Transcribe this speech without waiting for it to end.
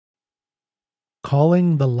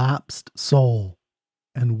calling the lapsed soul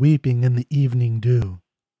and weeping in the evening dew,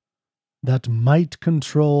 that might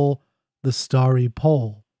control the starry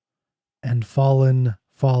pole and fallen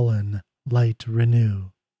light renew.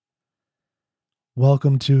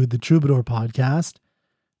 Welcome to the Troubadour Podcast.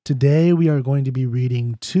 Today we are going to be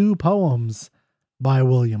reading two poems by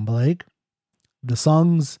William Blake, the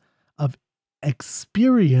Songs of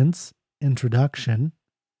Experience Introduction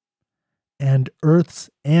and Earth's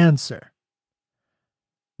Answer.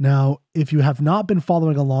 Now, if you have not been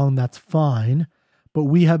following along, that's fine, but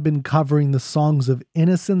we have been covering the Songs of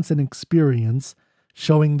Innocence and Experience,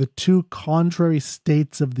 showing the two contrary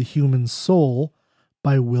states of the human soul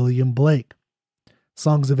by William Blake.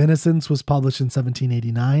 Songs of Innocence was published in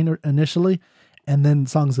 1789 initially, and then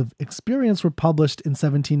Songs of Experience were published in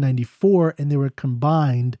 1794, and they were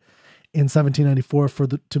combined in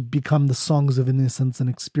 1794 to become the Songs of Innocence and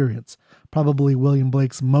Experience, probably William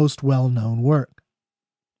Blake's most well-known work.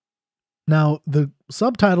 Now, the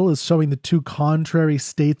subtitle is showing the two contrary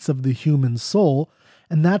states of the human soul,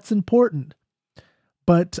 and that's important.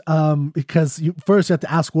 But because you first have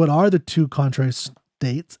to ask, what are the two contrary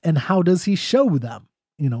states, and how does he show them?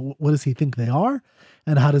 You know, what does he think they are,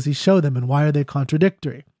 and how does he show them, and why are they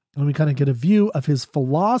contradictory? And we kind of get a view of his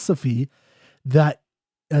philosophy that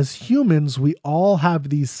as humans, we all have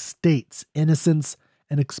these states, innocence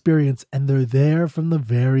and experience, and they're there from the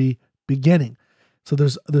very beginning. So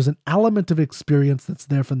there's an element of experience that's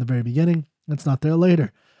there from the very beginning. It's not there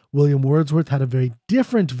later. William Wordsworth had a very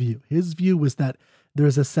different view. His view was that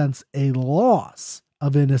there's a loss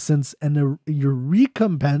of innocence, and you're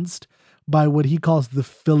recompensed by what he calls the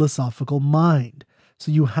philosophical mind.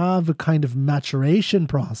 So you have a kind of maturation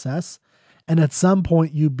process, and at some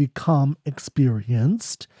point you become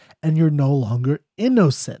experienced, and you're no longer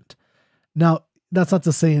innocent. Now, that's not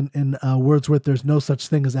to say in Wordsworth there's no such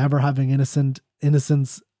thing as ever having innocence,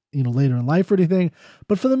 later in life or anything.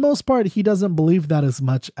 But for the most part, he doesn't believe that as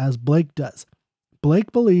much as Blake does.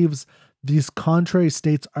 Blake believes these contrary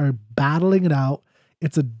states are battling it out.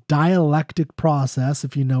 It's a dialectic process,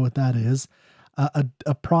 if you know what that is,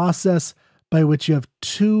 a process by which you have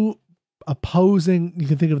two opposing, you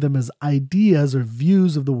can think of them as ideas or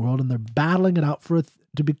views of the world, and they're battling it out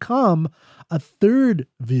to become a third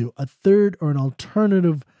view, a third or an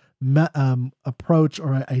alternative approach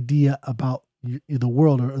or idea about the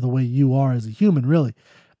world or the way you are as a human, really.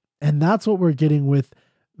 And that's what we're getting with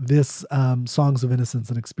this Songs of Innocence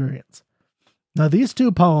and Experience. Now, these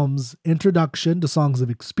two poems, Introduction to Songs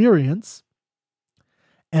of Experience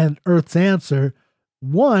and Earth's Answer,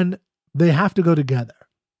 one, they have to go together.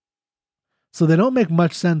 So they don't make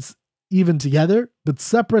much sense even together, but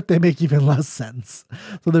separate, they make even less sense.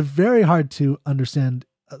 So they're very hard to understand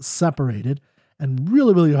separated, and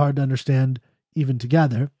really, really hard to understand even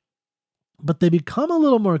together. But they become a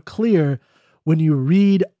little more clear when you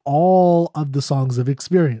read all of the Songs of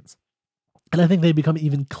Experience. And I think they become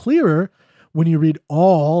even clearer when you read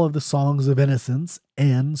all of the Songs of Innocence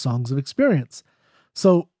and Songs of Experience.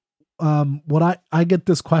 So what I get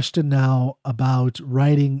this question now about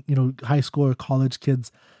writing, high school or college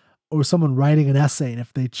kids, or someone writing an essay, and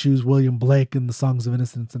if they choose William Blake in the Songs of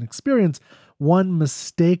Innocence and Experience, one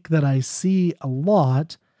mistake that I see a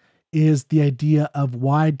lot is the idea of,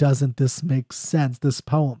 why doesn't this make sense, this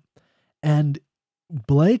poem? And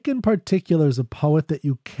Blake in particular is a poet that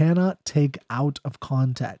you cannot take out of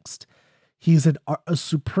context. He's a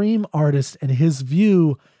supreme artist, and his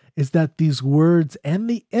view is that these words and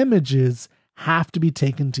the images have to be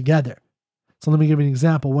taken together. So let me give you an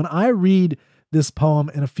example. When I read this poem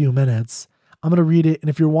in a few minutes, I'm going to read it, and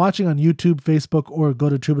if you're watching on YouTube, Facebook, or go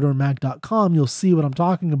to troubadourmag.com, you'll see what I'm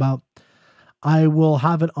talking about. I will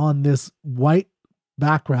have it on this white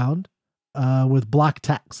background with black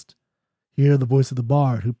text. Hear the voice of the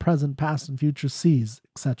bard, who present, past, and future sees,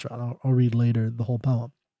 etc. I'll read later the whole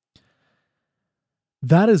poem.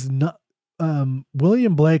 That is not...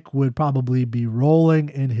 William Blake would probably be rolling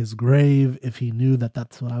in his grave if he knew that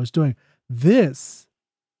that's what I was doing. This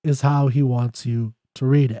is how he wants you to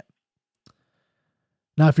read it.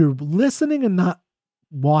 Now, if you're listening and not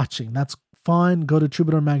watching, that's fine. Go to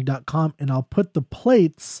troubadourmag.com, and I'll put the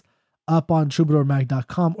plates up on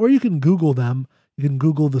troubadourmag.com, or you can Google them. You can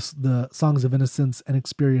Google the Songs of Innocence and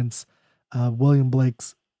Experience, William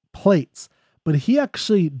Blake's plates. But he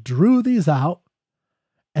actually drew these out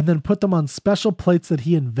and then put them on special plates that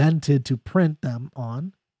he invented to print them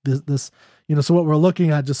on. So what we're looking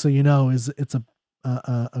at, just so you know, is it's a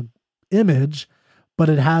image, but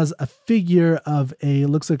it has a figure of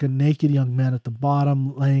looks like a naked young man at the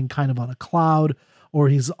bottom, laying kind of on a cloud, or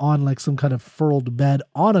he's on like some kind of furled bed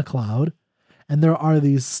on a cloud. and there are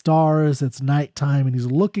these stars. It's nighttime, and he's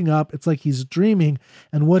looking up. It's like he's dreaming,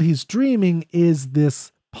 and what he's dreaming is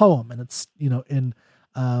this poem, and it's in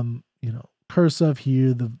cursive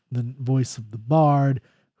here, the voice of the bard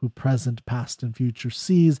who present, past, and future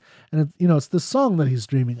sees, and it's the song that he's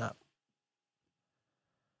dreaming of.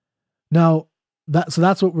 Now, that's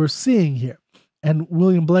what we're seeing here. And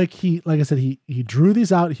William Blake, like I said, he drew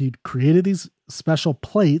these out. He created these special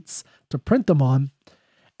plates to print them on.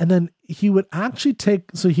 And then he would actually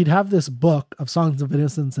he'd have this book of Songs of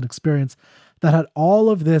Innocence and Experience that had all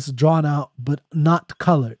of this drawn out, but not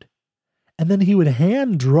colored. And then he would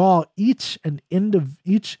hand draw each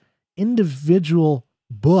individual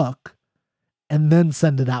book and then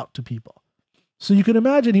send it out to people. So you can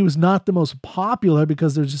imagine he was not the most popular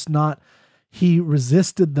because there's just not, he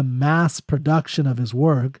resisted the mass production of his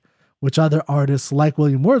work, which other artists like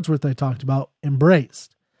William Wordsworth I talked about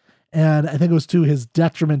embraced. And I think it was to his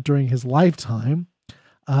detriment during his lifetime.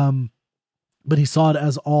 But he saw it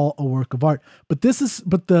as all a work of art. But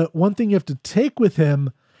the one thing you have to take with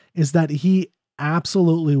him is that he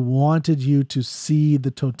absolutely wanted you to see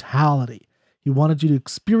the totality. He wanted you to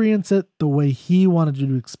experience it the way he wanted you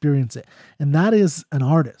to experience it. And that is an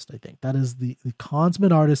artist, I think. That is the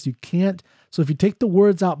consummate artist. You can't, so if you take the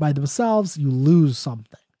words out by themselves, you lose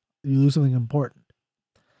something. You lose something important.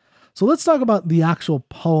 So let's talk about the actual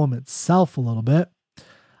poem itself a little bit,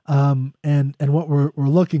 and what we're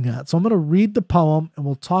looking at. So I'm going to read the poem and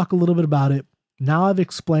we'll talk a little bit about it. Now I've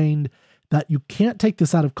explained that you can't take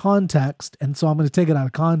this out of context, and so I'm going to take it out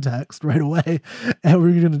of context right away, and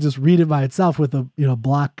we're going to just read it by itself with a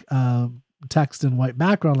black text and white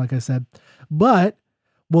background, like I said. But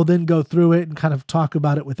we'll then go through it and kind of talk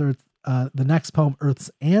about it with Earth, the next poem, Earth's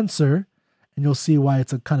Answer, and you'll see why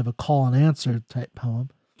it's a kind of a call and answer type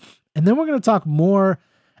poem. And then we're going to talk more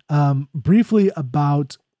briefly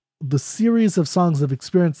about the series of Songs of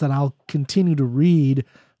Experience that I'll continue to read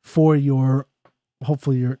for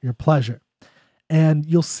hopefully your pleasure. And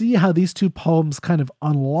you'll see how these two poems kind of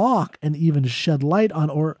unlock and even shed light on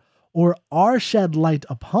or are shed light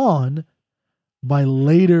upon by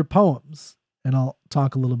later poems. And I'll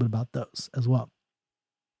talk a little bit about those as well.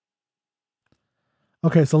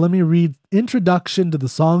 Okay, so let me read Introduction to the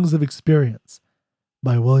Songs of Experience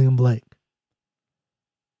by William Blake.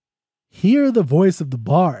 Hear the voice of the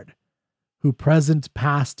bard, who present,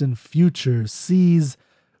 past, and future sees,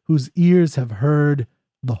 whose ears have heard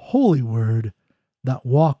the holy word that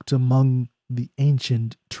walked among the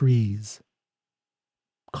ancient trees.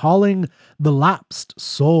 Calling the lapsed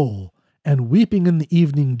soul and weeping in the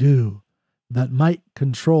evening dew that might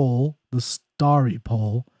control the starry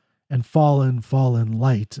pole and fallen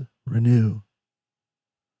light renew.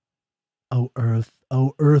 O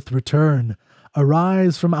earth, return,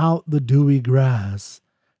 arise from out the dewy grass.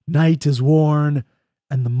 Night is worn,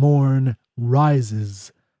 and the morn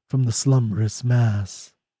rises from the slumberous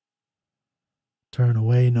mass. Turn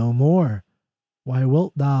away no more. Why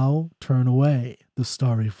wilt thou turn away? The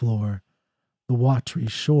starry floor, the watery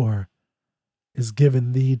shore, is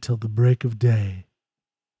given thee till the break of day.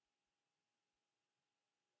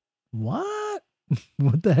 What?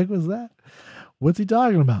 What the heck was that? What's he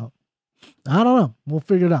talking about? I don't know. We'll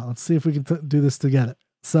figure it out. Let's see if we can do this together.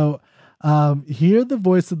 So, hear the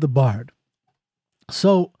voice of the bard.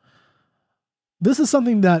 So, this is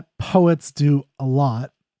something that poets do a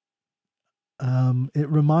lot. It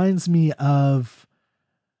reminds me of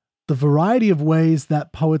the variety of ways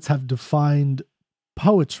that poets have defined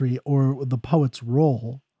poetry or the poet's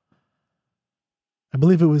role. I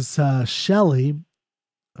believe it was Shelley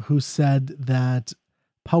who said that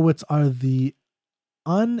poets are the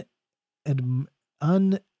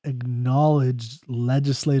unacknowledged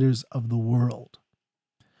legislators of the world.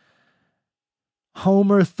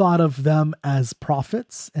 Homer thought of them as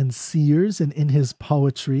prophets and seers, and in his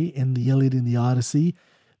poetry, in the Iliad and the Odyssey,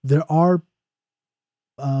 there are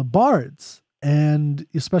bards, and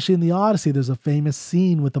especially in the Odyssey, there's a famous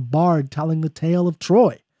scene with a bard telling the tale of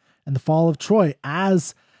Troy and the fall of Troy,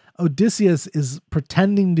 as Odysseus is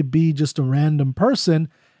pretending to be just a random person,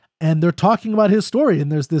 and they're talking about his story,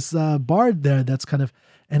 and there's this bard there that's kind of,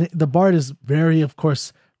 and the bard is very, of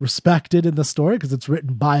course, respected in the story because it's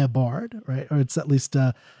written by a bard, right? Or it's at least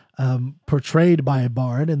portrayed by a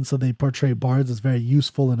bard. And so they portray bards as very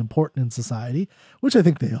useful and important in society, which I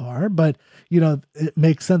think they are. But, it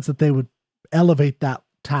makes sense that they would elevate that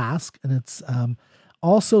task. And it's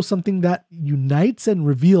also something that unites and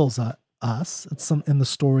reveals us. It's in the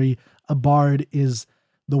story, a bard is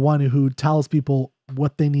the one who tells people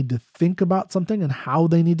what they need to think about something and how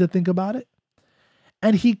they need to think about it.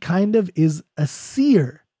 And he kind of is a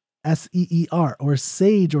seer, S-E-E-R, or a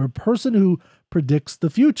sage, or a person who predicts the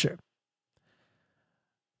future.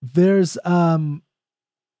 There's a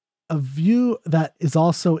view that is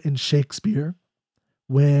also in Shakespeare,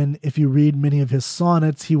 when, if you read many of his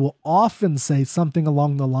sonnets, he will often say something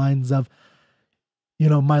along the lines of,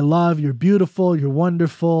 my love, you're beautiful, you're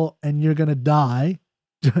wonderful, and you're going to die,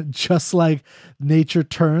 just like nature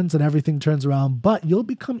turns and everything turns around, but you'll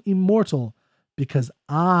become immortal because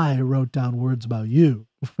I wrote down words about you.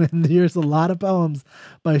 And there's a lot of poems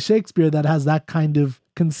by Shakespeare that has that kind of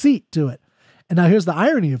conceit to it. And now here's the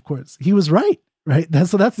irony, of course. He was right?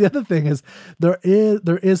 So that's the other thing, is there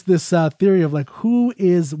is this theory of like, who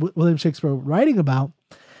is William Shakespeare writing about?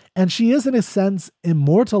 And she is, in a sense,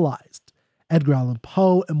 immortalized. Edgar Allan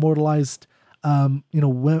Poe immortalized,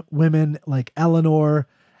 women like Eleanor,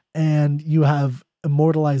 and you have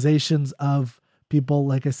immortalizations of people,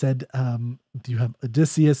 like I said, you have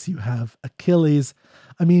Odysseus, you have Achilles.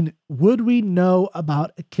 I mean, would we know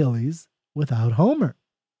about Achilles without Homer,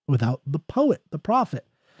 without the poet, the prophet?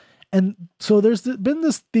 And so there's been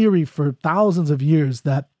this theory for thousands of years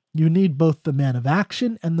that you need both the man of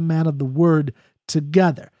action and the man of the word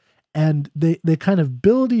together. And they kind of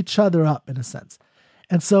build each other up in a sense.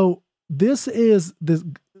 And so this is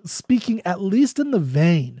speaking, at least in the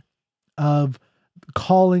vein of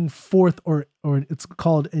calling forth, or it's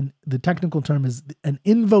called, in the technical term, is an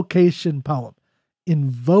invocation poem,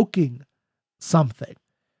 invoking something.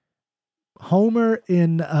 Homer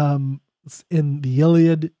in the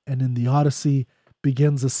Iliad and in the Odyssey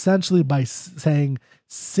begins essentially by saying,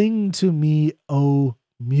 "Sing to me, O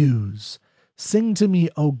muse. Sing to me,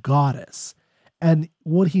 O goddess." And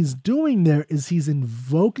what he's doing there is he's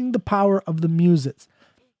invoking the power of the muses.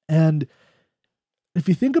 And if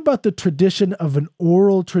you think about the tradition of an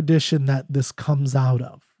oral tradition that this comes out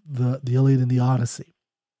of, the Iliad and the Odyssey,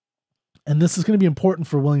 and this is going to be important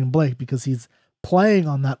for William Blake because he's playing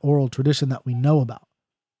on that oral tradition that we know about.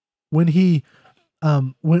 When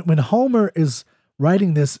when Homer is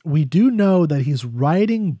writing this, we do know that he's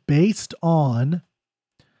writing based on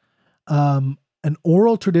an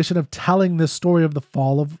oral tradition of telling this story of the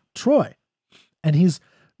fall of Troy. And he's,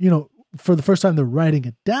 for the first time they're writing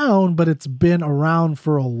it down, but it's been around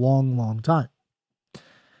for a long, long time.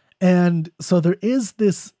 And so there is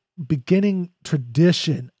this beginning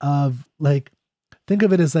tradition of, like, think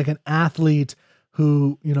of it as like an athlete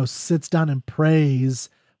who, sits down and prays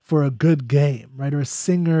for a good game, right? Or a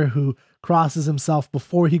singer who crosses himself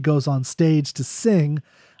before he goes on stage to sing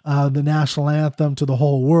the national anthem to the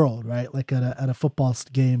whole world, right? Like at a football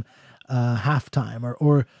game, halftime,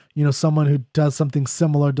 or someone who does something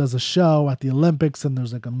similar, does a show at the Olympics, and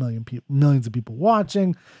there's like millions of people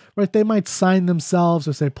watching, right? They might sign themselves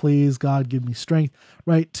or say, "Please, God, give me strength,"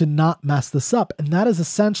 right? To not mess this up. And that is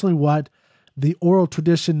essentially what the oral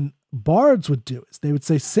tradition bards would do, is they would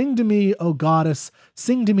say, "Sing to me, O goddess,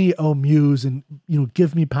 sing to me, O muse, and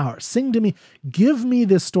give me power. Sing to me, give me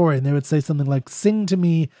this story." And they would say something like, "Sing to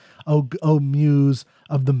me, O muse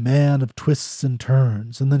of the man of twists and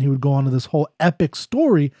turns." And then he would go on to this whole epic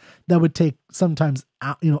story that would take sometimes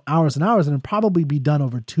hours and hours, and it'd probably be done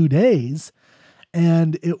over 2 days.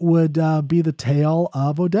 And it would be the tale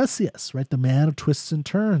of Odysseus, right? The man of twists and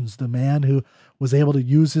turns, the man who was able to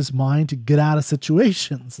use his mind to get out of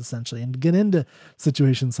situations, essentially, and get into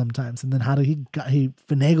situations sometimes. And then how did he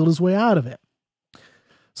finagled his way out of it.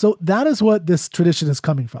 So that is what this tradition is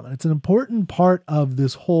coming from. And it's an important part of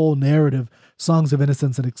this whole narrative, Songs of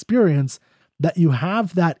Innocence and Experience, that you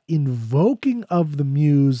have that invoking of the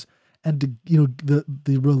muse and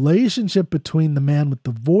the relationship between the man with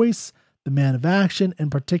the voice, the man of action,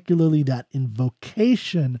 and particularly that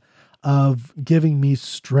invocation of giving me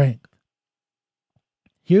strength.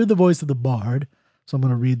 Hear the voice of the bard. So I'm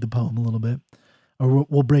going to read the poem a little bit, or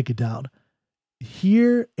we'll break it down.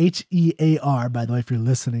 Hear, H-E-A-R, by the way, if you're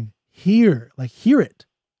listening, hear it.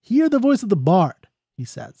 Hear the voice of the bard, he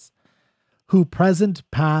says, who present,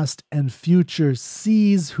 past, and future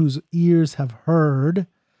sees, whose ears have heard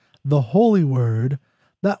the holy word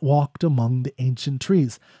that walked among the ancient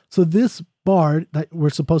trees. So this bard that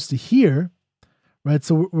we're supposed to hear, right?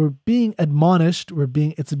 So we're being admonished,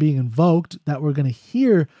 it's being invoked that we're going to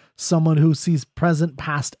hear someone who sees present,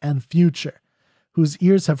 past, and future, whose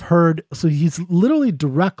ears have heard. So he's literally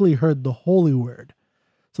directly heard the holy word.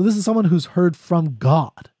 So this is someone who's heard from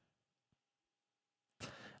God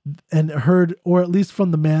and heard, or at least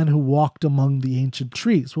from the man who walked among the ancient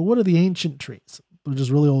trees. Well, what are the ancient trees? They're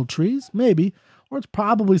just really old trees? Maybe. Or it's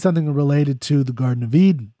probably something related to the Garden of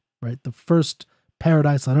Eden, right? The first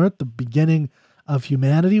paradise on earth, the beginning of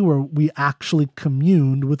humanity where we actually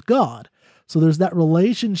communed with God. So there's that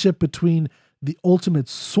relationship between the ultimate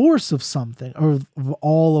source of something, or of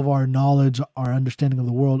all of our knowledge, our understanding of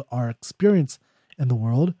the world, our experience in the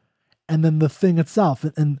world, and then the thing itself.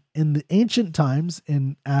 And in the ancient times,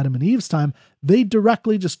 in Adam and Eve's time, they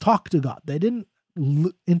directly just talked to God. They didn't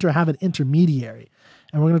have an intermediary.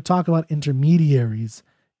 And we're going to talk about intermediaries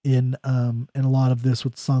in a lot of this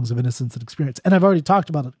with Songs of Innocence and Experience. And I've already talked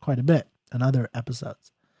about it quite a bit in other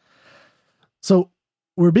episodes. So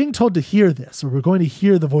we're being told to hear this, or we're going to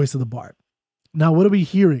hear the voice of the bard. Now, what are we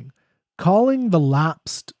hearing? Calling the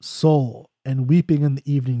lapsed soul and weeping in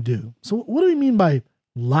the evening dew. So what do we mean by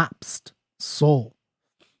lapsed soul?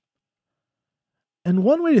 And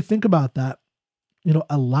one way to think about that,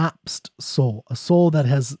 a lapsed soul, a soul that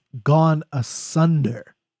has gone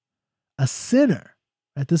asunder, a sinner,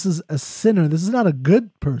 right? This is a sinner. This is not a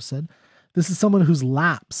good person. This is someone who's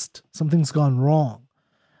lapsed. Something's gone wrong.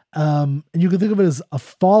 And you can think of it as a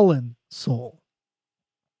fallen soul.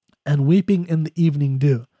 And weeping in the evening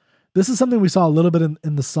dew. This is something we saw a little bit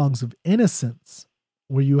in the Songs of Innocence,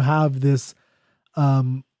 where you have this,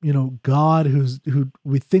 God who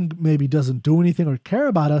we think maybe doesn't do anything or care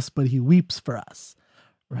about us, but he weeps for us,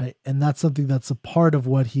 right? And that's something that's a part of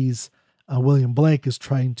what William Blake is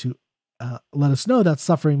trying to let us know, that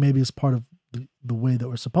suffering maybe is part of the way that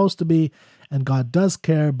we're supposed to be, and God does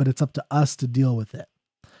care, but it's up to us to deal with it.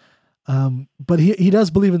 But he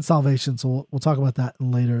does believe in salvation, so we'll talk about that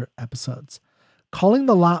in later episodes. Calling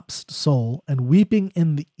the lapsed soul and weeping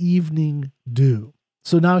in the evening dew.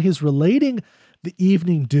 So now he's relating the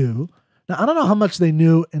evening dew. Now, I don't know how much they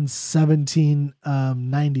knew in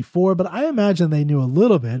 1794, but I imagine they knew a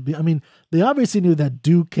little bit. I mean, they obviously knew that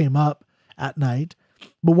dew came up at night.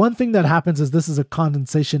 But one thing that happens is this is a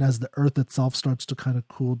condensation as the earth itself starts to kind of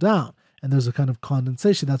cool down. And there's a kind of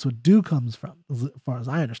condensation. That's what dew comes from, as far as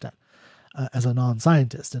I understand, as a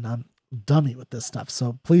non-scientist. And I'm dummy with this stuff,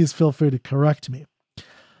 so please feel free to correct me.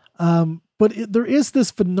 But there is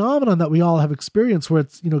this phenomenon that we all have experienced where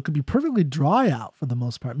it's, it could be perfectly dry out for the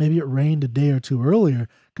most part. Maybe it rained a day or two earlier. It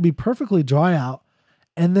could be perfectly dry out.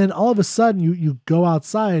 And then all of a sudden you go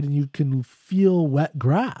outside and you can feel wet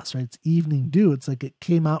grass, right? It's evening dew. It's like it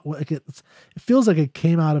came out, it feels like it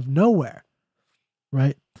came out of nowhere,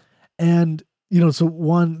 right? And,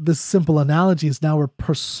 so this simple analogy is now we're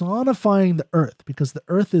personifying the earth because the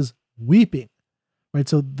earth is weeping, right?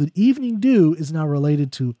 So the evening dew is now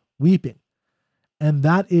related to weeping. And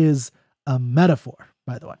that is a metaphor,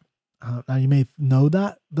 by the way. Now you may know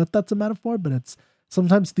that's a metaphor, but it's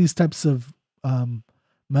sometimes these types of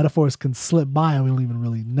metaphors can slip by and we don't even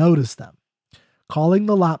really notice them. Calling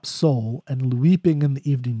the lapsed soul and weeping in the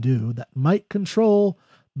evening dew that might control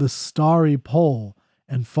the starry pole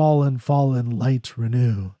and fallen light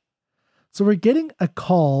renew. So we're getting a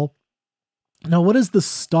call. Now, what is the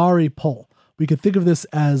starry pole? We could think of this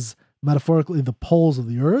as metaphorically the poles of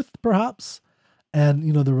the earth, perhaps.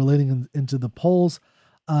 And, they're relating into the poles.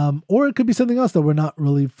 Or it could be something else that we're not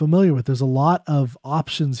really familiar with. There's a lot of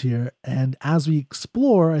options here. And as we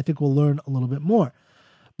explore, I think we'll learn a little bit more.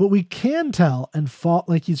 But we can tell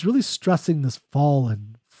like he's really stressing this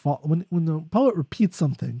fallen. When the poet repeats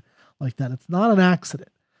something like that, it's not an accident.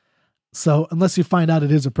 So unless you find out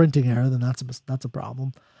it is a printing error, then that's a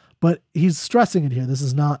problem. But he's stressing it here. This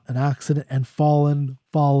is not an accident. And fallen,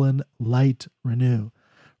 light renew.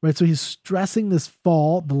 Right, so he's stressing this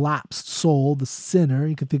fall, the lapsed soul, the sinner.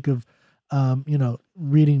 You could think of,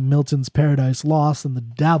 reading Milton's Paradise Lost and the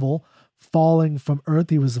devil falling from earth.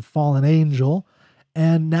 He was a fallen angel,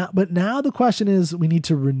 but now the question is, we need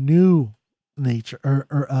to renew nature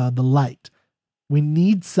or the light. We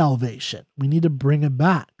need salvation. We need to bring it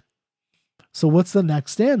back. So what's the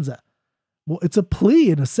next stanza? Well, it's a plea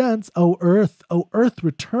in a sense. O earth,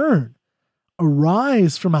 return,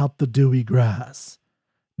 arise from out the dewy grass.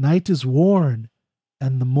 Night is worn,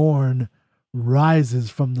 and the morn rises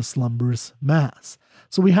from the slumberous mass.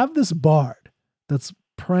 So we have this bard that's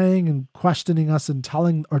praying and questioning us and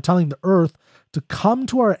telling the earth to come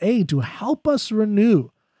to our aid, to help us renew,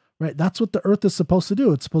 right? That's what the earth is supposed to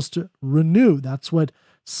do. It's supposed to renew. That's what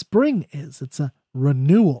spring is. It's a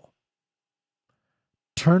renewal.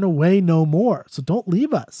 Turn away no more. So don't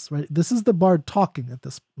leave us, right? This is the bard talking at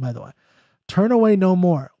this, by the way. Turn away no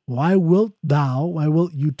more. Why wilt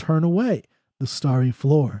you turn away? The starry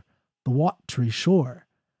floor, the watery shore,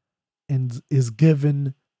 and is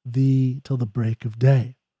given thee till the break of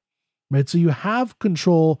day. Right? So you have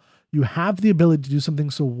control, you have the ability to do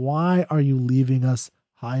something, so why are you leaving us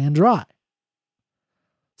high and dry?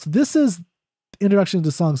 So this is the introduction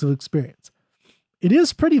to Songs of Experience. It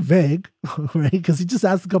is pretty vague, right? Because he just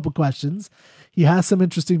asked a couple questions. He has some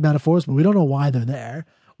interesting metaphors, but we don't know why they're there.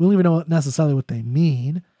 We don't even know necessarily what they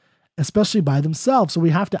mean. especially by themselves. So we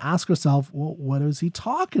have to ask ourselves, well, what is he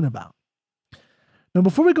talking about? Now,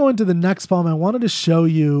 before we go into the next poem, I wanted to show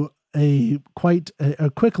you a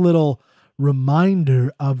quick little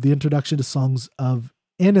reminder of the introduction to Songs of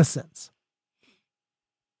Innocence.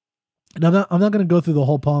 Now, I'm not going to go through the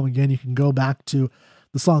whole poem again. You can go back to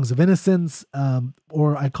the Songs of Innocence,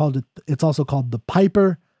 or it's also called the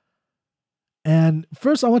Piper. And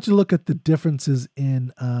first, I want you to look at the differences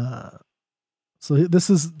in. So this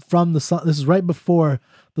is right before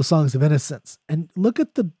the Songs of Innocence, and look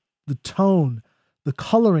at the tone, the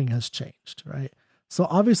coloring has changed, right? So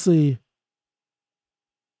obviously,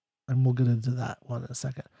 and we'll get into that one in a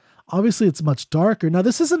second. Obviously, it's much darker. Now,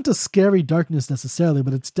 this isn't a scary darkness necessarily,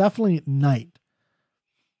 but it's definitely night.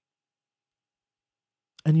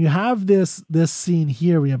 And you have this scene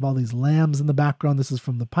here. We have all these lambs in the background. This is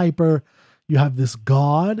from the Piper. You have this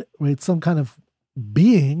god, right? Some kind of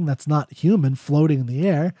being that's not human floating in the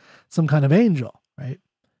air, some kind of angel, right?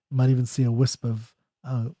 You might even see a wisp of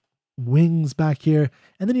wings back here.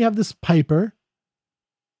 And then you have this Piper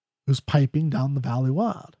who's piping down the valley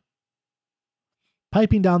wild.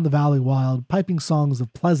 Piping down the valley wild, piping songs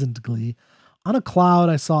of pleasant glee. On a cloud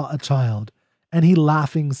I saw a child, and he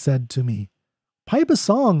laughing said to me, pipe a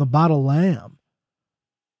song about a lamb.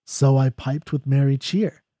 So I piped with merry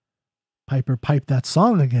cheer. Piper piped that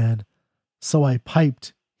song again. So I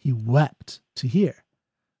piped, he wept to hear.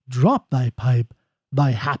 Drop thy pipe,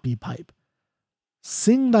 thy happy pipe.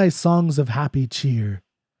 Sing thy songs of happy cheer.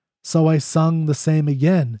 So I sung the same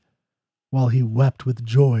again, while he wept with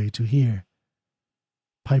joy to hear.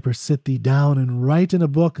 Piper, sit thee down and write in a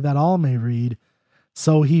book that all may read.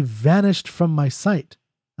 So he vanished from my sight,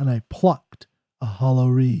 and I plucked a hollow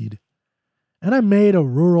reed. And I made a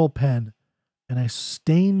rural pen, and I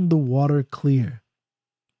stained the water clear.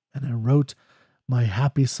 And I wrote my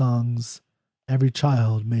happy songs every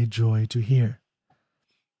child may joy to hear.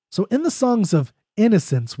 So in the Songs of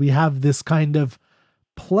Innocence, we have this kind of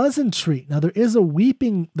pleasantry. Now there is a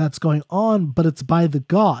weeping that's going on, but it's by the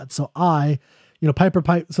god. So Piper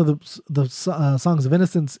pipe. So the Songs of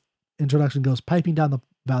Innocence introduction goes, piping down the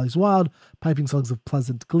valleys wild, piping songs of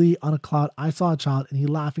pleasant glee. On a cloud I saw a child, and he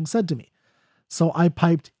laughing said to me. So I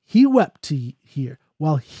piped, he wept to hear,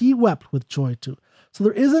 while he wept with joy too. So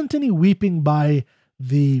there isn't any weeping by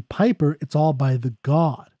the Piper, it's all by the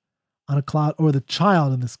god on a cloud, or the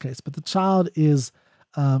child in this case. But the child is,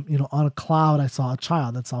 on a cloud I saw a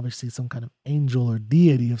child. That's obviously some kind of angel or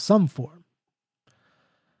deity of some form.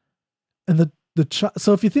 And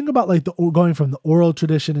so if you think about like going from the oral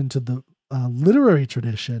tradition into the literary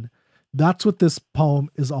tradition, that's what this poem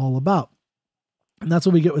is all about. And that's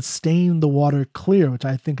what we get with stain the water clear, which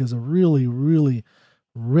I think is a really, really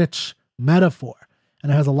rich metaphor.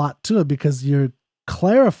 And it has a lot to it because you're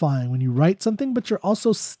clarifying when you write something, but you're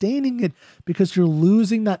also staining it because you're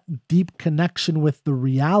losing that deep connection with the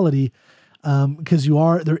reality, because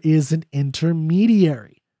there is an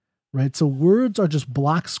intermediary. Right? So words are just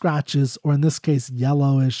black scratches, or in this case,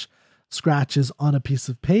 yellowish scratches on a piece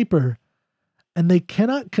of paper, and they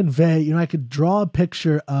cannot convey, I could draw a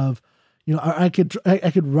picture of, I could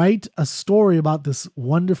write a story about this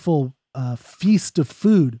wonderful feast of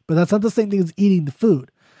food, but that's not the same thing as eating the food,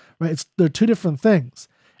 right? They're two different things.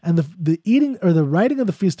 And the eating or the writing of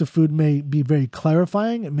the feast of food may be very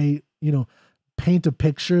clarifying. It may, paint a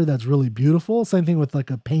picture that's really beautiful. Same thing with like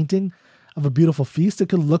a painting of a beautiful feast. It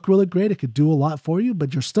could look really great. It could do a lot for you,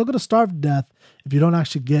 but you're still going to starve to death if you don't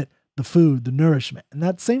actually get the food, the nourishment. And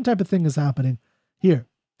that same type of thing is happening here.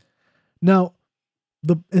 Now,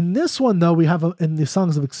 in this one, though, we have in the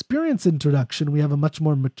Songs of Experience introduction, we have a much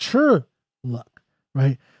more mature look,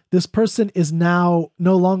 right? This person is now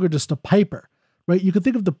no longer just a piper, right? You could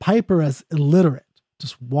think of the Piper as illiterate,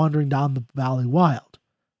 just wandering down the valley wild.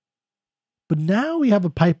 But now we have a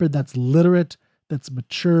Piper that's literate, that's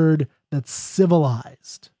matured, that's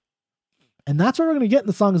civilized. And that's what we're going to get in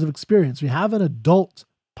the Songs of Experience. We have an adult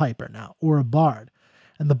Piper now, or a bard.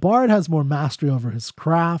 And the bard has more mastery over his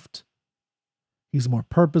craft. He's more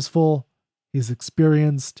purposeful. He's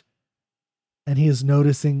experienced. And he is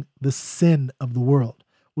noticing the sin of the world,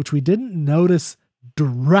 which we didn't notice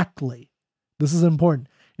directly. This is important.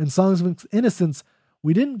 In Songs of Innocence,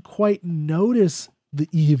 we didn't quite notice the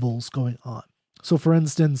evils going on. So, for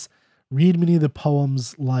instance, read many of the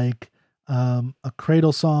poems like A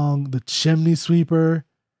Cradle Song, The Chimney Sweeper,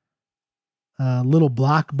 Little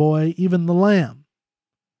Black Boy, even The Lamb,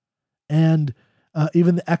 and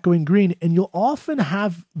even The Echoing Green. And you'll often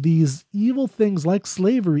have these evil things like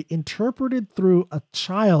slavery interpreted through a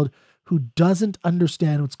child who doesn't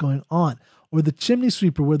understand what's going on. or the chimney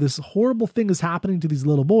sweeper, where this horrible thing is happening to these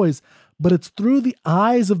little boys, but it's through the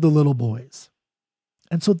eyes of the little boys.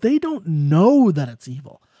 And so they don't know that it's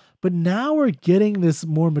evil. But now we're getting this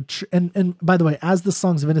more mature. And by the way, as the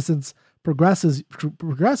Songs of Innocence progresses,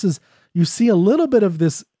 you see a little bit of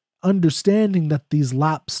this understanding that these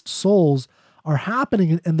lapsed souls are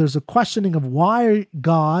happening. And there's a questioning of why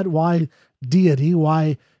God, why deity,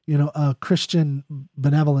 why, a Christian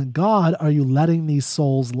benevolent God, are you letting these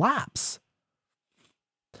souls lapse?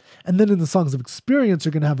 And then in the Songs of Experience,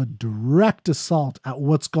 you're going to have a direct assault at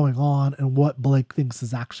what's going on and what Blake thinks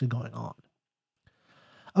is actually going on.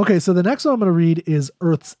 Okay, so the next one I'm going to read is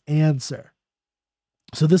Earth's Answer.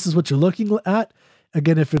 So this is what you're looking at.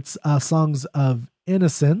 Again, if it's Songs of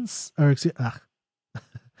Innocence, or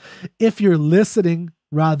if you're listening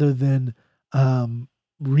rather than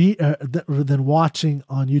watching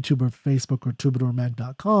on YouTube or Facebook or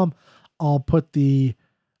troubadourmag.com, I'll put the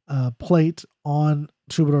plate on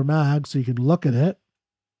Troubadour Mag so you can look at it.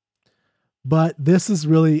 But this is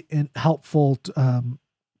really helpful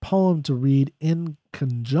poem to read in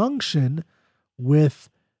conjunction with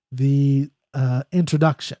the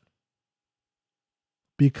introduction,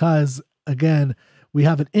 because again, we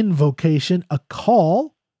have an invocation, a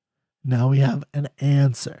call. Now we have an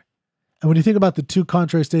answer. And when you think about the two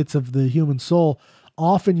contrary states of the human soul,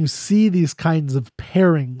 often you see these kinds of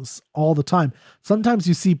pairings all the time. Sometimes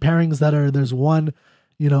you see pairings there's one,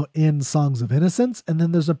 in Songs of Innocence, and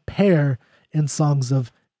then there's a pair in Songs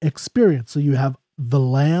of Experience. So you have the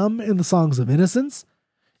lamb in the Songs of Innocence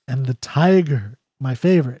and the tiger, my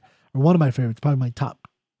favorite, or one of my favorites, probably my top,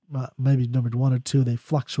 maybe number 1 or 2. They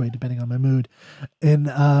fluctuate depending on my mood, in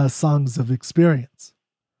Songs of Experience.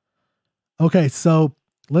 Okay, so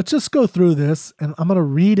let's just go through this, and I'm going to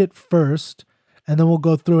read it first, and then we'll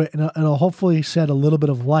go through it, and it'll hopefully shed a little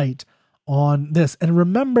bit of light on this. And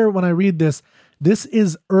remember, when I read this, this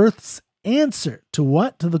is Earth's answer to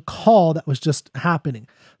what? To the call that was just happening.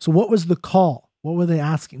 So what was the call? What were they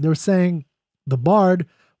asking? They were saying, the bard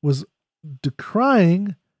was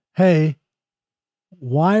decrying, hey,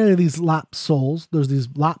 why are these lapsed souls? There's these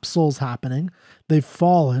lapsed souls happening. They've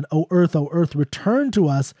fallen. Oh, Earth, return to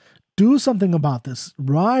us. Do something about this.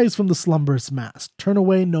 Rise from the slumberous mass. Turn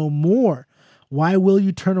away no more. Why will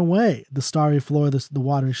you turn away? The starry floor, the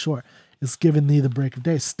watery shore is given thee the break of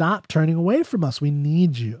day. Stop turning away from us. We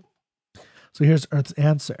need you. So here's Earth's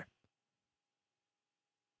answer.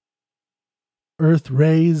 Earth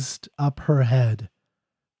raised up her head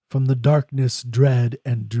from the darkness dread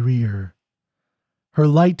and drear. Her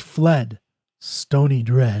light fled, stony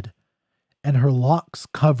dread, and her locks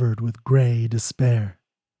covered with gray despair.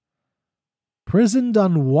 Prisoned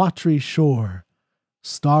on watery shore,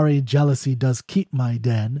 starry jealousy does keep my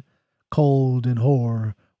den, cold in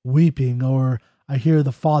horror, weeping o'er, I hear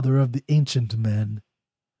the father of the ancient men.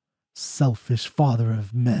 Selfish father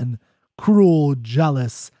of men, cruel,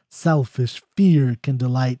 jealous, selfish fear can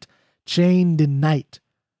delight, chained in night,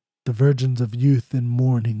 the virgins of youth in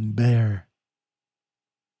mourning bear.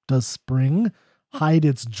 Does spring hide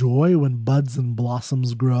its joy when buds and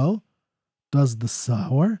blossoms grow? Does the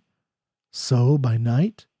sower sow by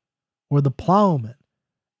night? Or the plowman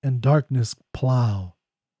in darkness plow?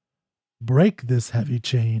 Break this heavy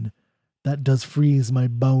chain that does freeze my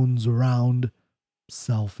bones around.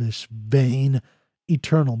 Selfish, vain,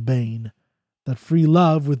 eternal bane, that free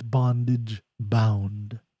love with bondage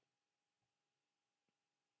bound.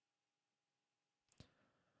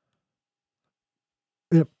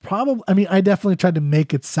 I definitely tried to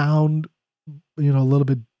make it sound, a little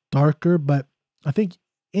bit darker, but I think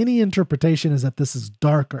any interpretation is that this is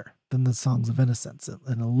darker than the Songs of Innocence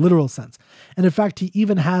in a literal sense. And in fact, he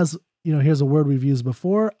even has, here's a word we've used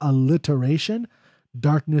before, alliteration,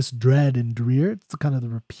 darkness, dread, and drear. It's kind of the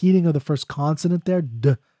repeating of the first consonant there,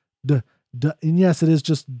 d, d, d. And yes, it is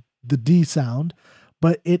just the D sound,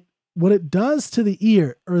 but what it does to the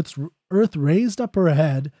ear, Earth raised up her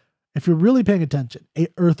head. If you're really paying attention,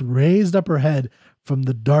 Earth raised up her head from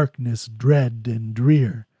the darkness, dread, and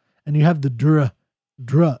drear. And you have the dr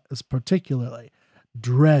is particularly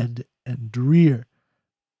dread and drear.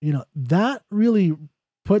 That really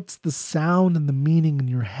puts the sound and the meaning in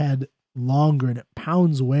your head longer, and it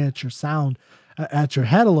pounds away at your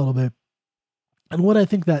head a little bit. And what I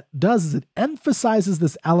think that does is it emphasizes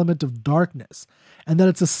this element of darkness, and that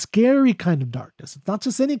it's a scary kind of darkness. It's not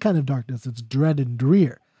just any kind of darkness. It's dread and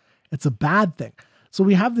drear. It's a bad thing. So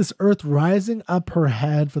we have this Earth rising up her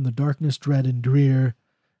head from the darkness, dread, and drear.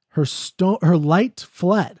 Her light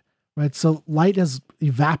fled, right? So light has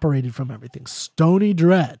evaporated from everything. Stony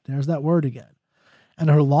dread. There's that word again. And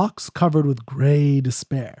her locks covered with gray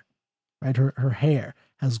despair, right? Her hair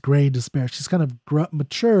has gray despair. She's kind of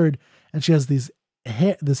matured, and she has this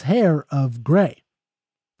hair of gray.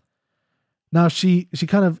 Now she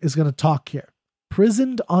kind of is going to talk here.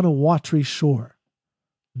 Prisoned on a watery shore,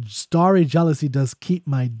 starry jealousy does keep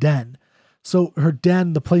my den. So her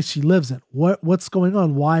den, the place she lives in, what's going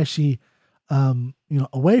on? Why is she,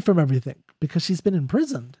 away from everything? Because she's been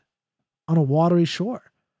imprisoned on a watery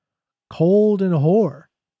shore, cold and hoar,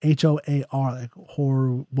 H-O-A-R, like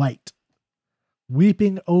hoar white.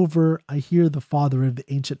 Weeping over, I hear the father of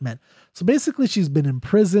the ancient men. So basically she's been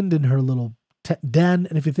imprisoned in her little den.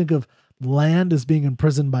 And if you think of land as being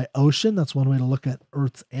imprisoned by ocean, that's one way to look at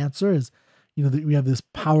Earth's answer is, that we have this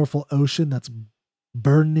powerful ocean that's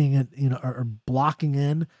burning it, or blocking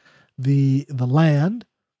in the land.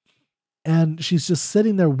 And she's just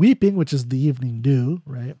sitting there weeping, which is the evening dew,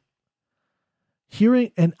 right?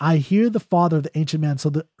 And I hear the father of the ancient man.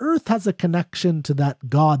 So the earth has a connection to that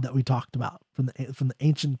God that we talked about from the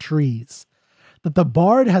ancient trees that the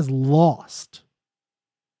bard has lost.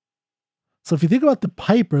 So if you think about the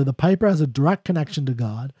piper has a direct connection to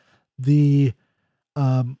God. The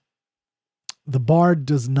bard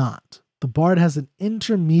does not. The bard has an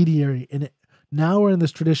intermediary in it. Now we're in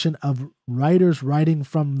this tradition of writers writing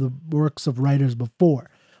from the works of writers before.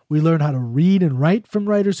 We learn how to read and write from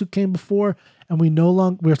writers who came before, and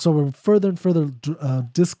we're further and further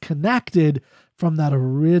disconnected from that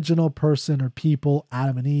original person or people,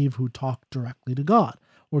 Adam and Eve, who talked directly to God,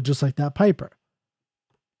 or just like that piper.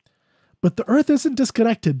 But the earth isn't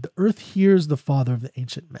disconnected. The earth hears the father of the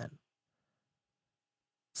ancient men.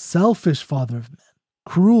 Selfish father of men,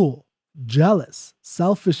 cruel, jealous,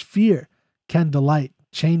 selfish fear, can delight,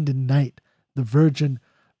 chained in night, the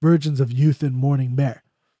virgins of youth and morning bear.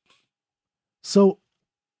 So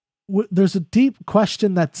there's a deep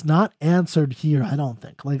question that's not answered here, I don't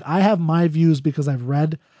think. Like, I have my views because I've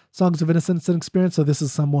read Songs of Innocence and Experience, so this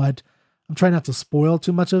is somewhat, I'm trying not to spoil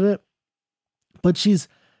too much of it. But she's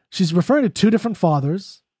referring to two different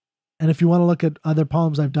fathers, and if you want to look at other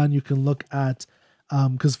poems I've done, you can look at,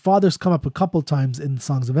 because fathers come up a couple times in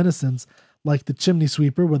Songs of Innocence, like the chimney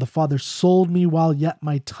sweeper, where the father sold me while yet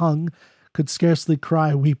my tongue could scarcely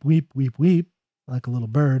cry, weep, weep, weep, weep, like a little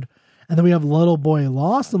bird. And then we have little boy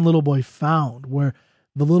lost and little boy found, where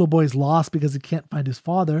the little boy's lost because he can't find his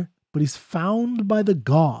father, but he's found by the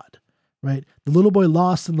God, right? The little boy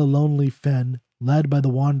lost in the lonely fen, led by the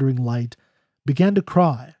wandering light, began to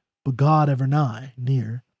cry, but God ever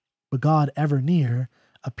near,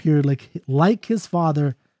 appeared like his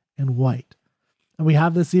father in white. And we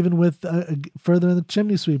have this even with further in the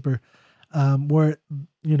chimney sweeper, where,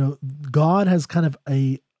 God has kind of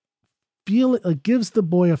a feeling, gives the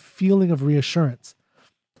boy a feeling of reassurance.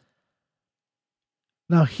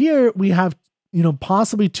 Now here we have,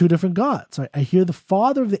 possibly two different gods. Right? I hear the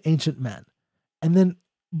father of the ancient men.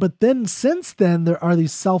 But then since then, there are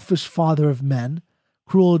these selfish father of men,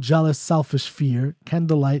 cruel, jealous, selfish fear, can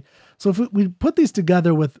delight. So if we put these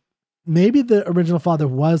together with, maybe the original father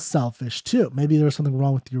was selfish too. Maybe there's something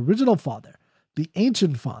wrong with the original father, the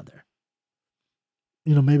ancient father.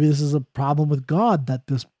 Maybe this is a problem with God that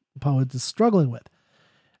this poet is struggling with.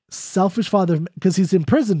 Selfish father, because he's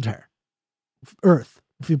imprisoned her. Earth.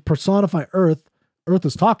 If you personify Earth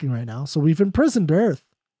is talking right now. So we've imprisoned Earth.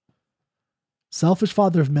 Selfish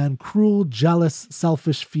father of men, cruel, jealous,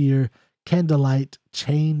 selfish fear, can delight,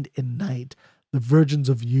 chained in night, the virgins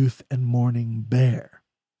of youth and morning bear.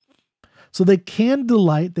 So they can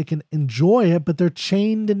delight, they can enjoy it, but they're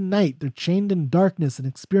chained in night. They're chained in darkness and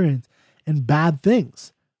experience and bad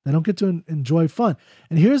things. They don't get to enjoy fun.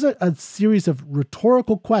 And here's a series of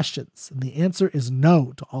rhetorical questions. And the answer is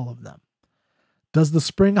no to all of them. Does the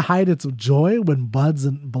spring hide its joy when buds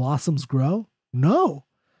and blossoms grow? No.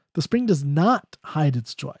 The spring does not hide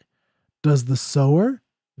its joy. Does the sower?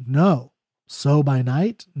 No. Sow by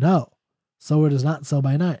night? No. Sower does not sow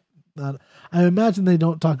by night. I imagine they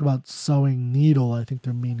don't talk about sowing needle. I think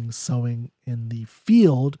they're meaning sowing in the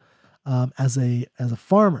field as a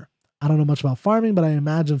farmer. I don't know much about farming, but I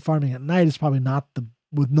imagine farming at night is probably not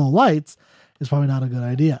with no lights is probably not a good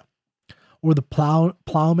idea. Or the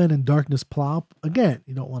plowman in darkness plow. Again,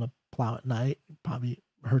 you don't want to plow at night. You probably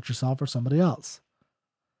hurt yourself or somebody else.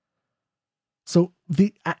 So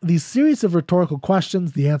these series of rhetorical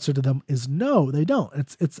questions, the answer to them is no, they don't.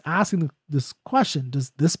 It's asking this question: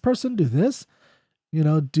 does this person do this? You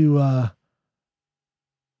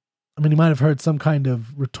might have heard some kind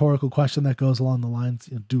of rhetorical question that goes along the lines: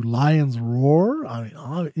 do lions roar?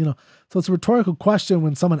 So it's a rhetorical question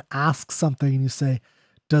when someone asks something and you say,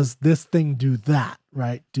 "Does this thing do that?"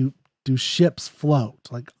 Right? Do ships float?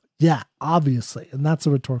 Like, Yeah, obviously. And that's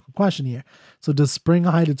a rhetorical question here. So does spring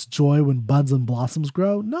hide its joy when buds and blossoms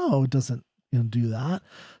grow? No, it doesn't, do that.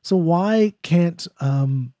 So why can't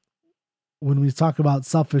when we talk about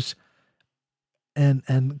selfish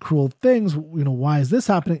and cruel things, why is this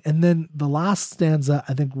happening? And then the last stanza,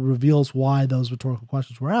 I think, reveals why those rhetorical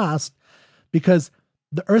questions were asked, because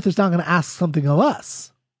the earth is not going to ask something of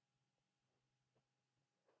us.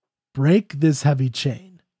 Break this heavy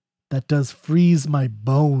chain that does freeze my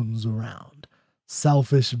bones around,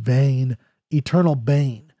 selfish, vain, eternal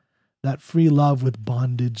bane, that free love with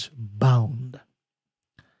bondage bound.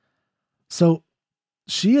 So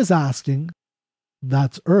she is asking,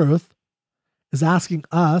 that's earth, is asking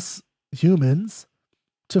us, humans,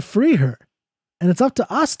 to free her. And it's up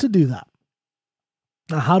to us to do that.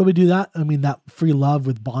 Now, how do we do that? I mean, that free love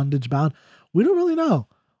with bondage bound, we don't really know.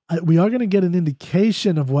 We are going to get an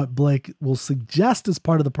indication of what Blake will suggest as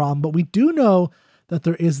part of the problem, but we do know that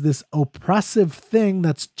there is this oppressive thing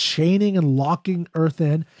that's chaining and locking Earth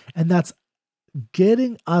in, and that's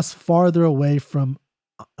getting us farther away from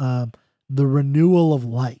the renewal of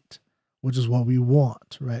light, which is what we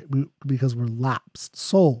want, right? Because we're lapsed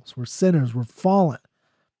souls, we're sinners, we're fallen,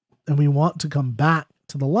 and we want to come back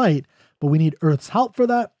to the light, but we need Earth's help for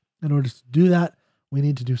that. In order to do that, we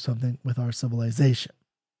need to do something with our civilization.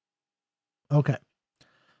 Okay,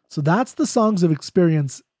 so that's the Songs of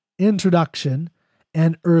Experience introduction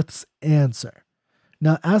and Earth's answer.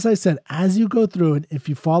 Now, as I said, as you go through it, if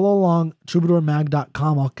you follow along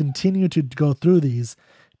troubadourmag.com, I'll continue to go through these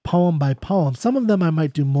poem by poem. Some of them I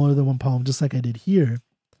might do more than one poem, just like I did here.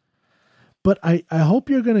 But I hope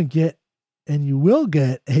you're going to get, and you will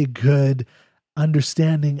get, a good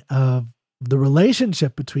understanding of the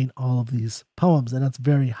relationship between all of these poems. And that's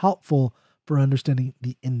very helpful for understanding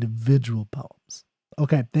the individual poems.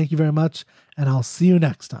 Okay, thank you very much, and I'll see you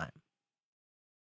next time.